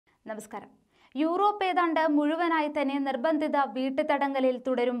നമസ്കാരം. യൂറോപ്പ് ഏതാണ്ട് മുഴുവനായി തന്നെ നിർബന്ധിത വീട്ടുതടങ്കലിൽ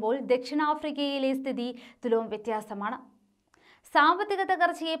തുടരുമ്പോൾ ദക്ഷിണാഫ്രിക്കയിലെ സ്ഥിതി തുലോം വ്യത്യാസമാണ്. സാമ്പത്തിക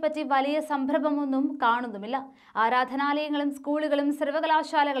തകർച്ചയെപ്പറ്റി വലിയ സംരംഭമൊന്നും കാണുന്നുമില്ല. ആരാധനാലയങ്ങളും സ്കൂളുകളും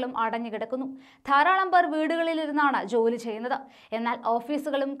സർവകലാശാലകളും അടഞ്ഞുകിടക്കുന്നു. ധാരാളം പേർ വീടുകളിലിരുന്നാണ് ജോലി ചെയ്യുന്നത്. എന്നാൽ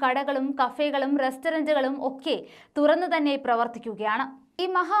ഓഫീസുകളും കടകളും കഫേകളും റെസ്റ്റോറന്റുകളും ഒക്കെ തുറന്നു തന്നെ പ്രവർത്തിക്കുകയാണ്. ഈ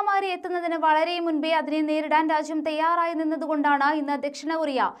മഹാമാരി എത്തുന്നതിന് വളരെ മുൻപേ അതിനെ നേരിടാൻ രാജ്യം തയ്യാറായി നിന്നതുകൊണ്ടാണ് ഇന്ന് ദക്ഷിണ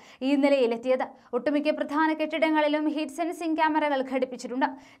കൊറിയ ഈ നിലയിലെത്തിയത്. ഒട്ടുമിക്ക പ്രധാന കെട്ടിടങ്ങളിലും ഹീറ്റ് സെൻസിംഗ് ക്യാമറകൾ ഘടിപ്പിച്ചിട്ടുണ്ട്.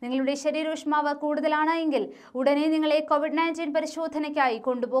 നിങ്ങളുടെ ശരീരോഷ്മാവ് കൂടുതലാണ് എങ്കിൽ ഉടനെ നിങ്ങളെ COVID-19 പരിശോധനയ്ക്കായി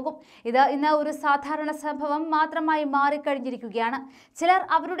കൊണ്ടുപോകും. ഇത് ഇന്ന് ഒരു സാധാരണ സംഭവം മാത്രമായി മാറിക്കഴിഞ്ഞിരിക്കുകയാണ്. ചിലർ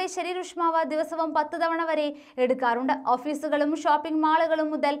അവരുടെ ശരീരോഷ്മാവ് ദിവസവും 10 തവണ വരെ എടുക്കാറുണ്ട്. ഓഫീസുകളും ഷോപ്പിംഗ്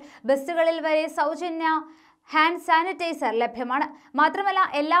മാളുകളും മുതൽ ബസ്സുകളിൽ വരെ സൗജന്യ ഹാൻഡ് സാനിറ്റൈസർ ലഭ്യമാണ്. മാത്രമല്ല,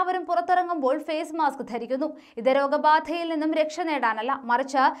 എല്ലാവരും പുറത്തിറങ്ങുമ്പോൾ ഫേസ് മാസ്ക് ധരിക്കുന്നു. ഇത് രോഗബാധയിൽ നിന്നും രക്ഷ നേടാനല്ല,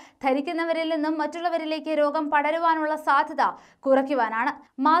 മറിച്ച് ധരിക്കുന്നവരിൽ നിന്നും മറ്റുള്ളവരിലേക്ക് രോഗം പടരുവാനുള്ള സാധ്യത കുറയ്ക്കുവാനാണ്.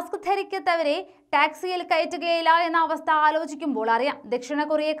 മാസ്ക് ധരിക്കാത്തവരെ ടാക്സിയിൽ കയറ്റുകയില്ല എന്ന അവസ്ഥ ആലോചിക്കുമ്പോൾ അറിയാം ദക്ഷിണ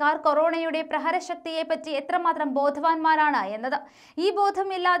കൊറിയക്കാർ കൊറോണയുടെ പ്രഹരശക്തിയെ പറ്റി എത്രമാത്രം ബോധവാന്മാരാണ് എന്നത്. ഈ ബോധം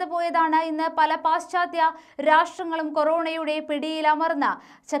ഇല്ലാതെ പോയതാണ് ഇന്ന് പല പാശ്ചാത്യ രാഷ്ട്രങ്ങളും കൊറോണയുടെ പിടിയിലമർന്ന്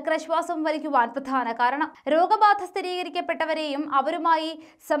ചക്രശ്വാസം വലിക്കുവാൻ പ്രധാന കാരണം. രോഗബാധ സ്ഥിരീകരിക്കപ്പെട്ടവരെയും അവരുമായി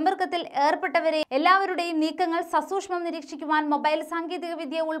സമ്പർക്കത്തിൽ ഏർപ്പെട്ടവരെ എല്ലാവരുടെയും നീക്കങ്ങൾ സസൂക്ഷ്മം നിരീക്ഷിക്കുവാൻ മൊബൈൽ സാങ്കേതിക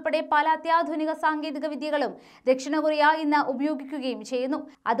വിദ്യ ഉൾപ്പെടെ പല അത്യാധുനിക സാങ്കേതിക വിദ്യകളും ദക്ഷിണ കൊറിയ ഇന്ന് ഉപയോഗിക്കുകയും ചെയ്യുന്നു.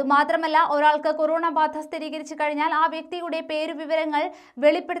 അതുമാത്രമല്ല, ഒരാൾക്ക് കൊറോണ ബാധ സ്ഥിരീകരിച്ചു കഴിഞ്ഞാൽ ആ വ്യക്തിയുടെ പേരുവിവരങ്ങൾ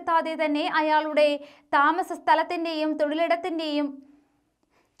വെളിപ്പെടുത്താതെ തന്നെ അയാളുടെ താമസ സ്ഥലത്തിന്റെയും തൊഴിലിടത്തിന്റെയും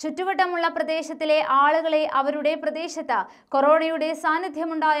ചുറ്റുവട്ടമുള്ള പ്രദേശത്തിലെ ആളുകളെ അവരുടെ പ്രദേശത്ത് കൊറോണയുടെ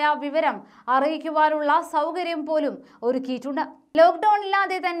സാന്നിധ്യമുണ്ടായ വിവരം അറിയിക്കുവാനുള്ള സൗകര്യം പോലും ഒരുക്കിയിട്ടുണ്ട്. ലോക്ക്ഡൌൺ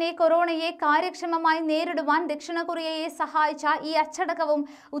ഇല്ലാതെ തന്നെ കൊറോണയെ കാര്യക്ഷമമായി നേരിടുവാൻ ദക്ഷിണ കൊറിയയെ സഹായിച്ച ഈ അച്ചടക്കവും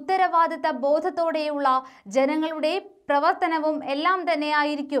ഉത്തരവാദിത്ത ബോധത്തോടെയുള്ള ജനങ്ങളുടെ പ്രവർത്തനവും എല്ലാം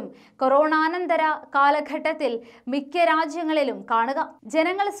തന്നെയായിരിക്കും കൊറോണാനന്തര കാലഘട്ടത്തിൽ മിക്ക രാജ്യങ്ങളിലും കാണുക.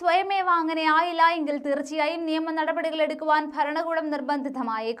 ജനങ്ങൾ സ്വയമേവ അങ്ങനെ ആയില്ല എങ്കിൽ തീർച്ചയായും നിയമ നടപടികൾ എടുക്കുവാൻ ഭരണകൂടം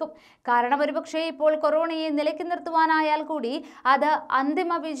നിർബന്ധിതമായേക്കും. കാരണം ഒരുപക്ഷെ ഇപ്പോൾ കൊറോണയെ നിലയ്ക്ക് നിർത്തുവാനായാൽ കൂടി അത്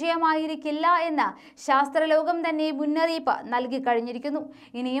അന്തിമ വിജയമായിരിക്കില്ല എന്ന് ശാസ്ത്രലോകം തന്നെ മുന്നറിയിപ്പ് നൽകി കഴിഞ്ഞിരിക്കുന്നു.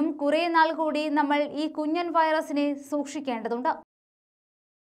 ഇനിയും കുറെ നാൾ കൂടി നമ്മൾ ഈ കുഞ്ഞൻ വൈറസിനെ സൂക്ഷിക്കേണ്ടതുണ്ട്.